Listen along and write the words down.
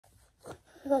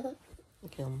Good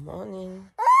morning.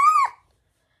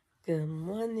 Good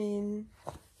morning.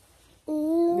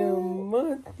 Good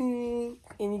morning.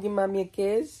 Can you give mommy a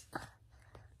kiss?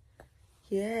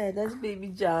 Yeah, that's baby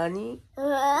Johnny.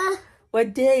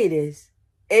 What day it is?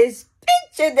 It's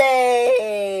picture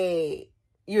day.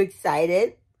 You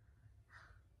excited?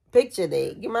 Picture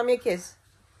day. Give mommy a kiss.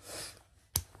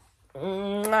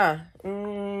 Mwah.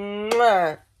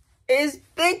 Mwah. It's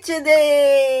picture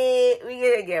day.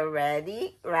 We're gonna get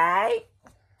ready, right?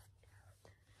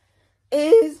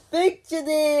 It's picture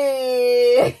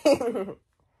day.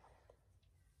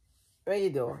 What you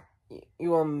doing?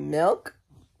 You want milk?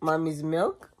 Mommy's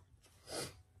milk?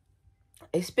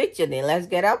 It's picture day. Let's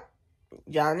get up,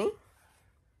 Johnny.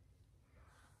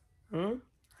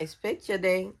 It's picture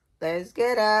day. Let's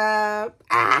get up.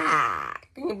 Ah!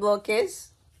 Can you blow a kiss?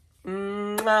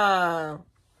 Mwah.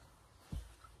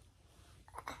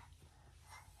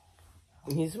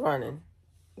 He's running.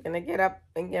 Gonna get up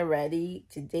and get ready.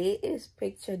 Today is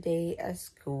picture day at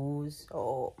school,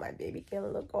 so my baby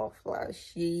can look all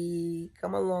flashy.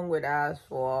 Come along with us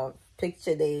for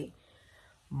picture day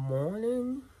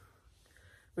morning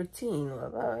routine.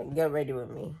 Get ready with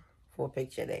me for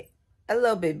picture day.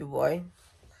 Hello, baby boy.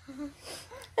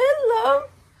 Hello.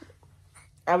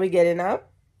 Are we getting up?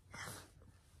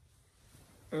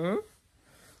 What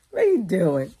are you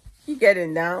doing? You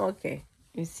getting down? Okay.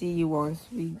 You see you once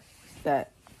we start.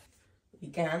 We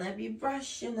gonna be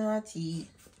brushing our teeth.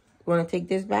 You wanna take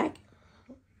this back?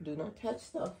 Do not touch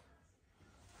stuff.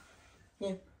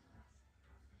 Yeah.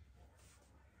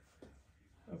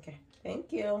 Okay.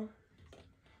 Thank you.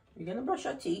 We're gonna brush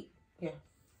our teeth. Yeah.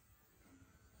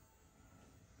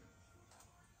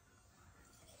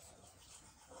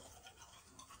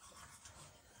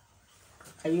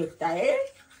 Are you excited?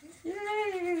 Yeah.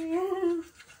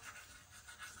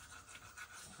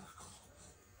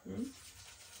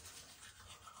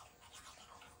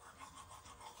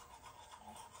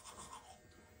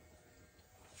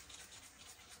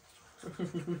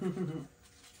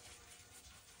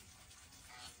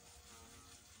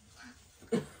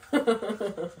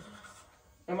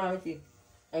 Come on with you.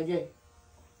 AJ.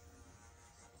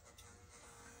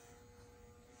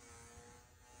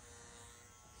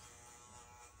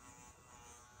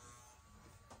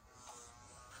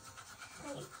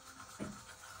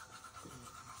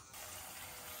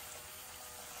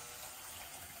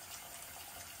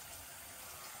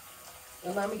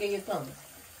 Let mommy get your tongue.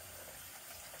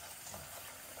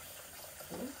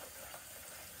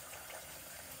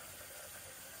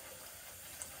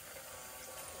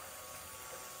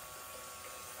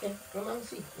 Yeah, come on,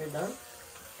 see. You're done?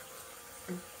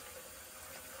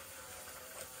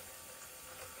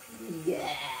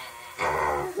 Yeah.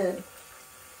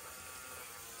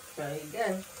 Try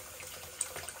again.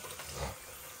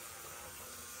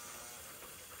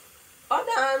 All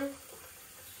done.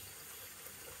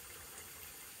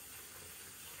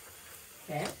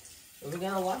 Okay. So we're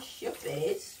gonna wash your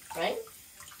face, right?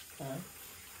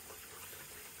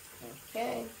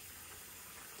 Okay.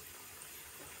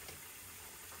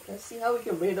 Let's see how we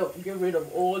can get rid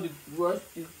of all the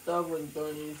crusty stuff on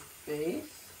Johnny's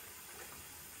face.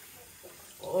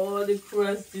 All the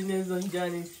crustiness on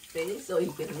Johnny's face so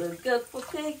he can look good for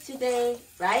picture day,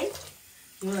 right?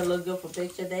 You wanna look good for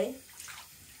picture day?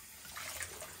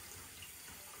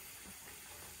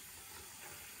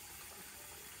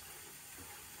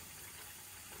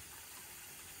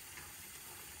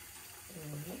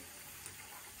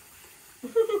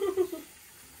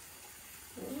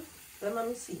 Let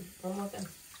mommy see. One more time.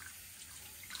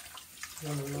 You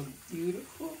wanna look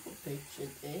beautiful for picture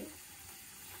day?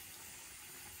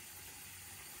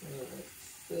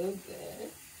 So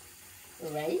good.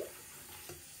 Right?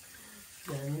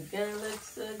 Johnny's gonna look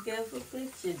so good for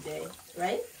picture day.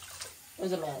 Right?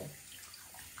 What's the matter?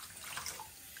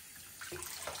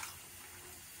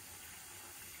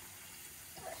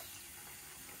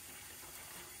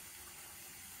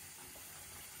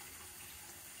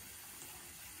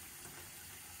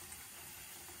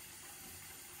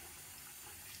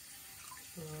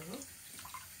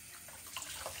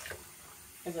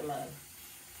 What's the matter?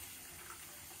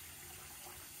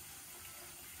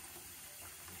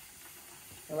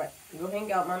 Alright, go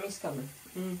hang out. Mommy's coming.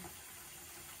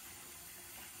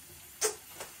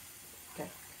 Okay.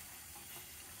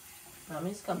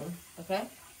 Mommy's coming, okay?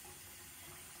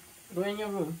 Go in your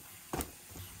room.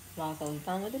 Whilst I was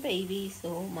done with the baby,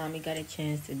 so mommy got a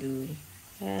chance to do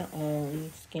her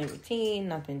own skin routine.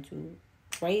 Nothing too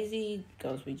crazy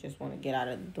because we just want to get out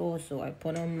of the door. So I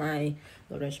put on my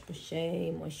La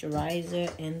Roche-Posay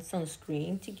moisturizer and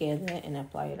sunscreen together and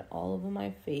apply it all over my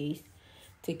face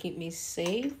to keep me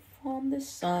safe from the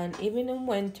sun. Even in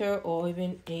winter or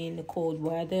even in the cold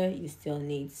weather, you still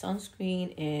need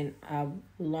sunscreen. And I've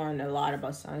learned a lot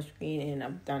about sunscreen, and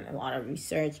I've done a lot of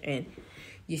research, and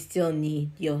you still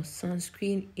need your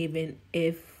sunscreen even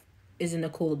if it's in the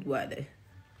cold weather.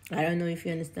 I don't know if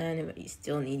you understand it, but you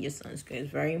still need your sunscreen.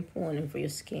 It's very important for your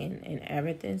skin and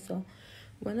everything. So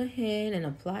went ahead and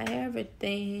apply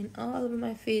everything all over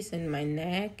my face and my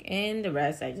neck, and the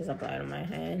rest I just applied on my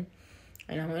hand.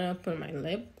 And I'm gonna put my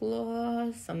lip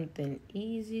gloss, something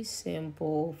easy,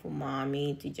 simple for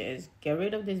mommy to just get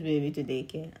rid of this baby to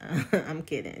daycare. I'm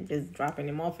kidding, just dropping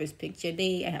him off. It's picture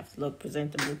day. I have to look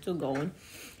presentable to going.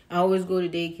 I always go to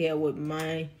daycare with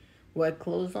my work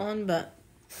clothes on, but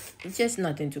it's just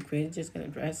nothing too crazy. Just gonna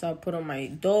dress up, put on my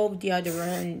Dove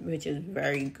deodorant, which is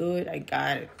very good. I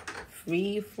got it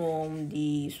free from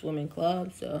the swimming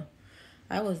club, so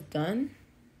I was done.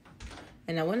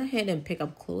 And I went ahead and picked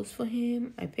up clothes for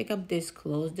him. I picked up this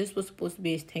clothes. This was supposed to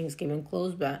be his Thanksgiving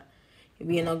clothes, but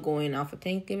we are not going out for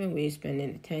Thanksgiving. We're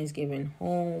spending the Thanksgiving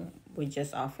home with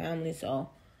just our family.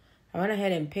 So I went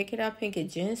ahead and picked it up, picked a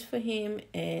jeans for him,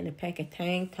 and I picked a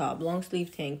tank top, long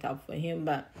sleeve tank top for him.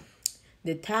 But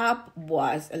the top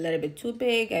was a little bit too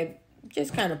big. I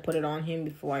just kind of put it on him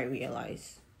before I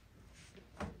realized.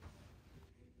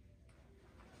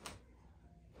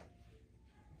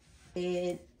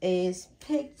 It is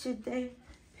picture day,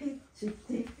 picture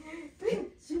day,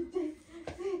 picture day,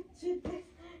 picture day,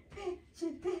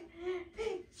 picture day,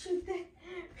 picture day,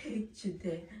 picture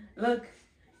day. Look,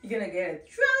 you're gonna get a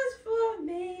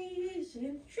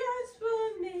transformation,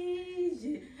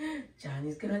 transformation.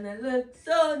 Johnny's gonna look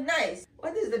so nice.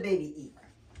 What does the baby eat?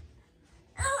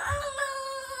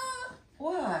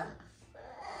 What?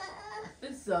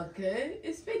 It's okay.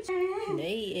 It's picture.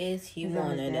 Today he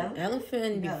wanted an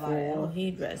elephant before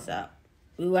he dressed up.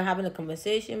 We were having a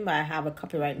conversation, but I have a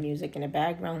copyright music in the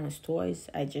background with toys.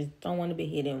 I just don't want to be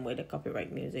hidden with the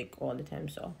copyright music all the time,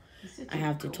 so I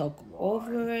have to talk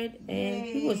over it. And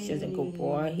he was just a good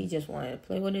boy. He just wanted to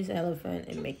play with his elephant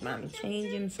and make mommy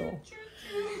change him, so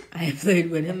I played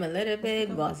with him a little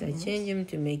bit whilst I changed him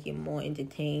to make him more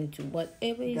entertained to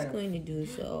whatever he's going to do.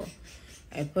 So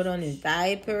I put on his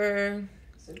diaper,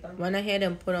 went ahead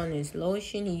and put on his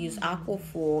lotion. He used Aqua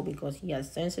 4 because he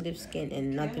has sensitive skin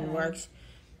and nothing works.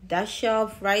 That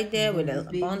shelf right there with a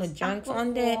bunch of junks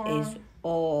on there is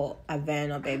all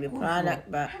Avana baby product,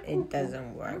 but it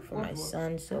doesn't work for my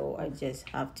son, so I just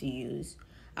have to use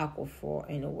Aqua 4,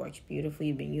 and it works beautifully.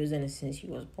 He's been using it since he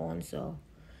was born, so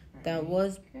that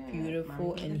was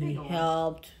beautiful. And he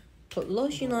helped put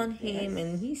lotion on him,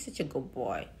 and he's such a good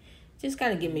boy. Just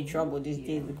kind of give me trouble these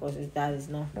days because his dad is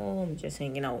not home, just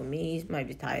hanging out with me. He might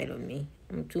be tired of me.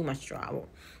 I'm too much trouble.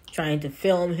 Trying to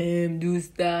film him, do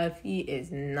stuff. He is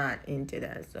not into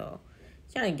that, so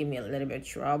trying to give me a little bit of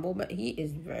trouble, but he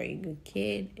is a very good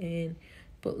kid. And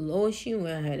put lotion,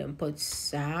 went ahead and put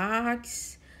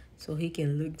socks so he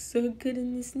can look so good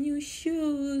in his new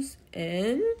shoes.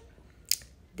 And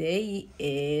there he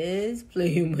is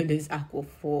playing with his Aqua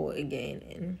 4 again.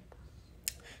 And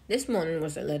this morning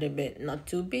was a little bit not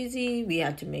too busy. We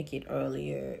had to make it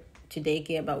earlier to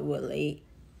daycare, but we were late.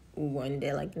 We went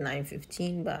there like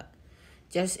 9:15, but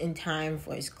just in time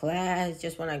for his class.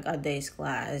 Just when I got there, his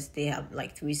class, they have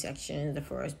like 3 sections. The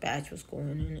first batch was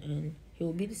going in, and he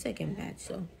will be the second batch.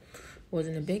 So it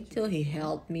wasn't a big deal. He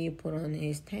helped me put on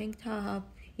his tank top.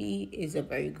 He is a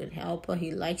very good helper.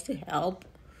 He likes to help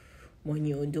when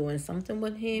you're doing something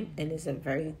with him, and it's a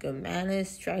very good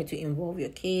manners. Try to involve your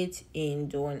kids in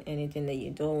doing anything that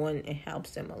you're doing. It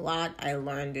helps them a lot. I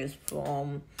learned this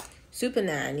from Super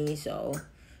Nanny, so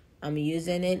I'm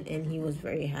using it, and he was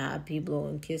very happy,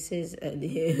 blowing kisses at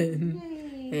him.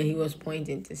 And he was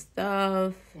pointing to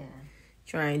stuff,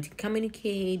 trying to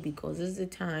communicate, because this is the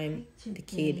time the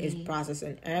kid is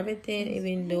processing everything,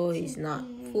 even though he's not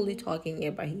fully talking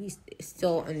yet, but he's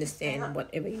still understanding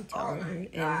whatever you're telling him.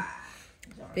 And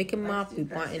pick him up, we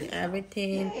button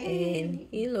everything, and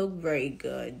he looked very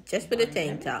good just with the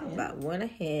tank top. But went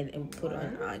ahead and put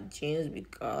on our jeans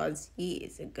because he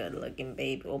is a good looking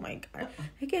baby. Oh my god,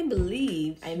 I can't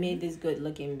believe I made this good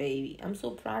looking baby. I'm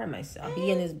so proud of myself.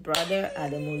 He and his brother are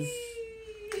the most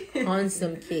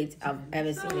handsome kids I've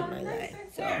ever seen in my life.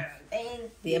 So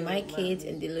they're my kids,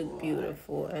 and they look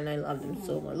beautiful, and I love them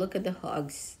so much. Look at the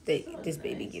hugs that this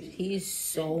baby gives. He is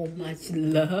so much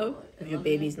love. If your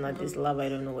baby's not this love, I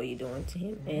don't know what you're doing to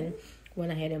him. And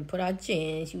went ahead and put out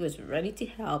jeans. He was ready to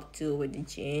help too with the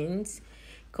jeans,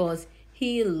 because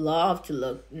He loved to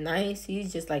look nice.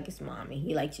 He's just like his mommy.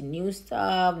 He likes new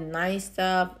stuff, nice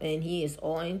stuff, and he is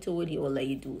all into it. He will let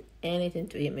you do anything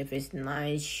to him if it's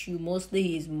nice shoe. Mostly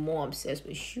he's more obsessed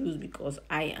with shoes because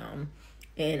I am.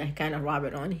 And I kind of rub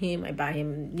it on him. I buy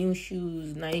him new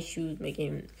shoes, nice shoes, make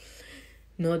him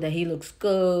know that he looks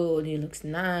good, he looks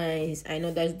nice. I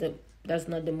know that's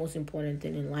not the most important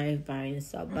thing in life, buying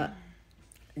stuff, but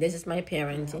this is my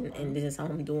parenting and this is how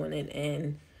I'm doing it.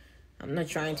 And I'm not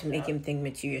trying to make him think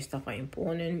material stuff are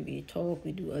important. We talk,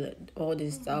 we do all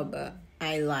this stuff, but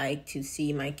I like to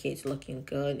see my kids looking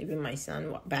good. Even my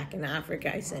son back in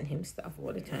Africa, I send him stuff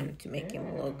all the time to make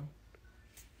him look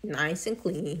nice and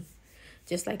clean,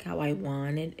 just like how I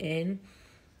wanted. And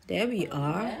there we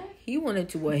are. He wanted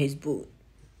to wear his boot.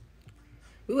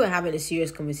 We were having a serious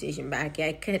conversation back here.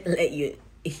 I couldn't let you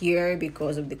hear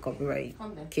because of the copyright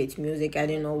kids music. I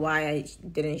didn't know why I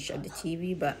didn't shut the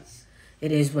TV, but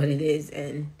it is what it is.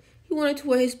 And he wanted to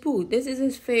wear his boot. This is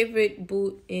his favorite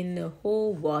boot in the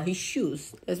whole world. His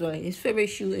shoes. That's why his favorite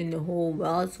shoe in the whole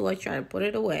world. So I tried to put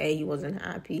it away. He wasn't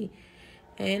happy.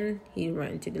 And he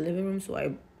ran to the living room. So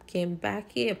I came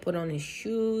back here, put on his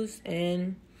shoes,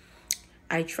 and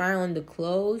I tried on the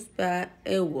clothes, but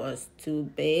it was too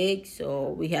big. So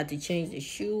we had to change the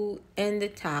shoe and the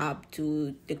top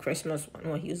to the Christmas one,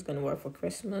 what he was going to wear for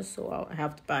Christmas. So I'll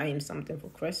have to buy him something for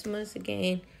Christmas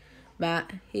again.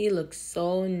 But he looks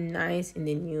so nice in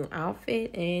the new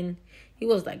outfit. And he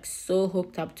was like so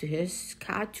hooked up to his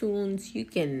cartoons. You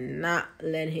cannot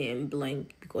let him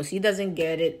blink because he doesn't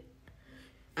get it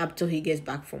up till he gets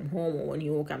back from home or when he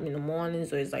woke up in the morning.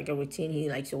 So it's like a routine. He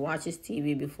likes to watch his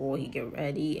TV before he get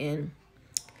ready. And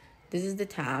this is the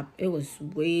top. It was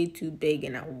way too big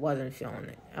and I wasn't feeling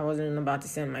it. I wasn't about to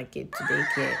send my kid to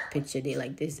daycare picture day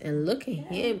like this. And look at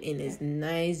him in his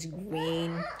nice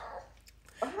green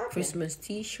Christmas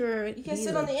t-shirt. You can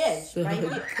sit on the edge, so right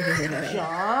here.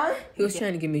 John? He was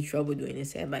trying to give me trouble doing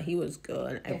his hair, but he was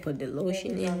good. I put the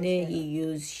lotion in there. He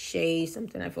used Shea,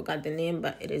 something I forgot the name,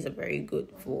 but it is a very good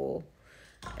for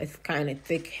a kind of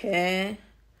thick hair.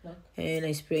 And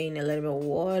I spray in a little bit of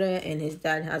water, and his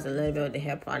dad has a little bit of the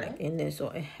hair product in there, so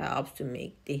it helps to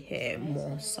make the hair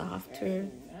more softer.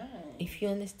 If you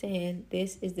understand,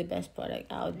 this is the best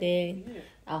product out there.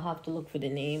 I'll have to look for the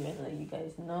name and let you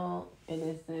guys know. It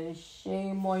is the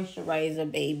Shea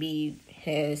Moisturizer Baby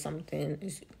Hair something.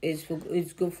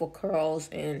 It's good for curls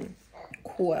and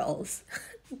coils.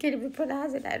 I can't even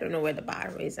pronounce it. I don't know where the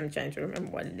bottom is. I'm trying to remember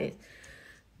what it is.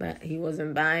 But he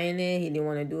wasn't buying it. He didn't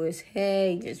want to do his hair.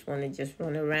 He just wanted to just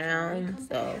run around.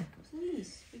 So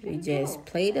we just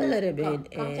played a little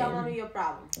bit. Come tell mommy your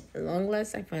problem. At long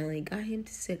last, I finally got him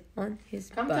to sit on his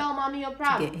Come butt tell mommy your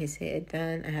problem. to get his hair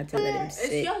done. I had to let him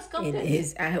sit in in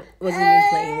his... I wasn't even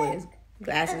playing with his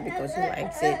glasses because he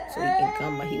likes it so he can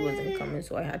come, but he wasn't coming.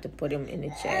 So I had to put him in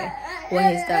a chair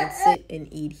where his dad sit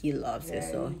and eat. He loves it.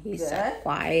 So he sat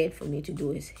quiet for me to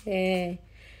do his hair.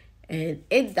 And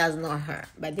it does not hurt.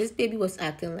 But this baby was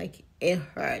acting like it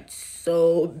hurts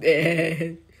so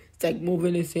bad. It's like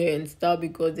moving his hair and stuff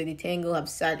because the detangle have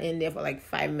sat in there for like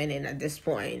 5 minutes at this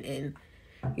point. And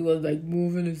he was like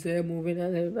moving his hair, moving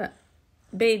his hair. But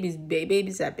babies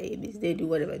are babies. They do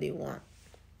whatever they want.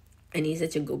 And he's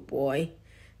such a good boy.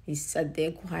 He sat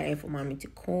there quiet for mommy to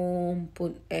comb,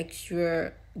 put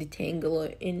extra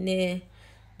detangler in there.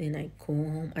 Then I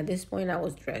comb. At this point, I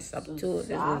was dressed up too. This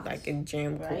was like a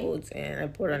gym clothes, and I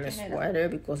put on a sweater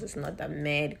because it's not that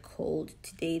mad cold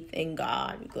today. Thank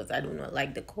God, because I do not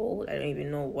like the cold. I don't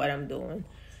even know what I'm doing.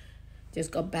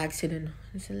 Just got back to the.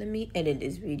 So let me edit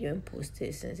this video and post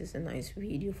it since it's a nice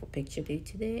video for picture day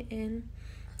today. And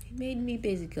he made me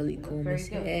basically comb his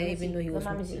hair, even though he was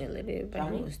moving a little bit,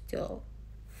 but he was still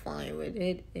fine with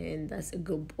it. And that's a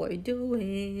good boy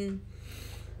doing.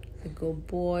 A good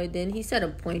boy. Then he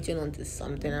started pointing onto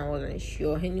something. I wasn't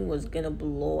sure. He knew it was gonna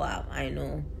blow up. I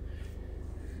know.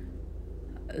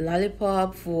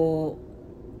 Lollipop for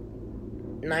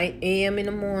 9 a.m. in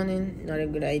the morning. Not a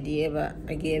good idea, but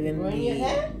I gave him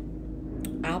the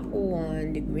apple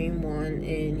one, the green one,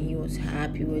 and he was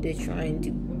happy with it. Trying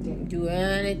to do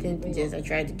anything. I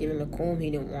tried to give him a comb. He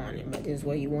didn't want it, but this is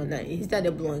what he wanted. He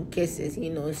started blowing kisses. He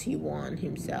knows he won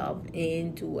himself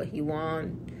into what he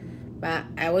wants. But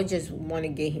I would just want to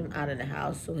get him out of the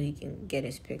house so he can get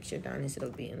his picture done instead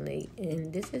of being late.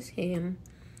 And this is him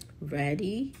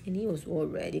ready. And he was all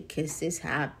ready. Kisses,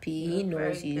 happy. He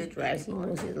knows he's dressed. He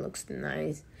knows he looks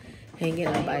nice. Hanging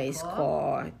out by his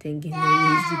car. Thinking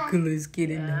that he's the coolest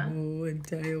kid in the whole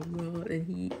entire world. And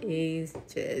he is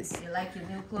just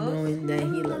knowing that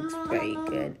he looks very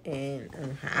good. And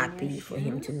I'm happy for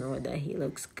him to know that he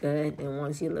looks good. And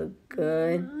once he looks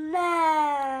good...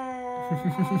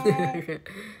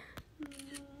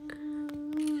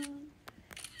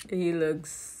 He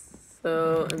looks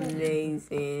so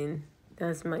amazing.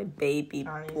 That's my baby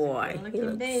boy. He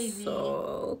looks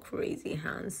so crazy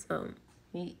handsome.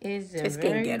 He is a Just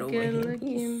very can't get over good him. looking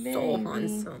He's baby. so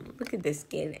handsome. Look at this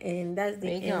kid. And that's the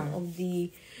There you end go. of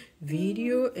the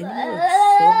video. And he looks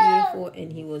so beautiful.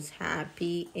 And he was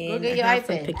happy. And get I your have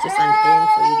some iPad. pictures on the end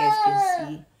so you guys can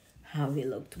see how he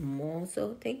looked more.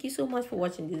 So thank you so much for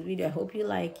watching this video. I hope you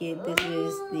like it. This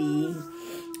is the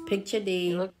picture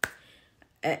day.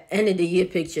 End of the year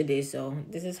picture day. So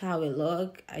this is how it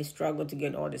look. I struggle to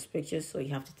get all these pictures, so you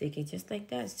have to take it just like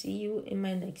that. See you in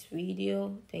my next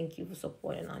video. Thank you for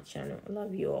supporting our channel. I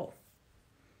love you all.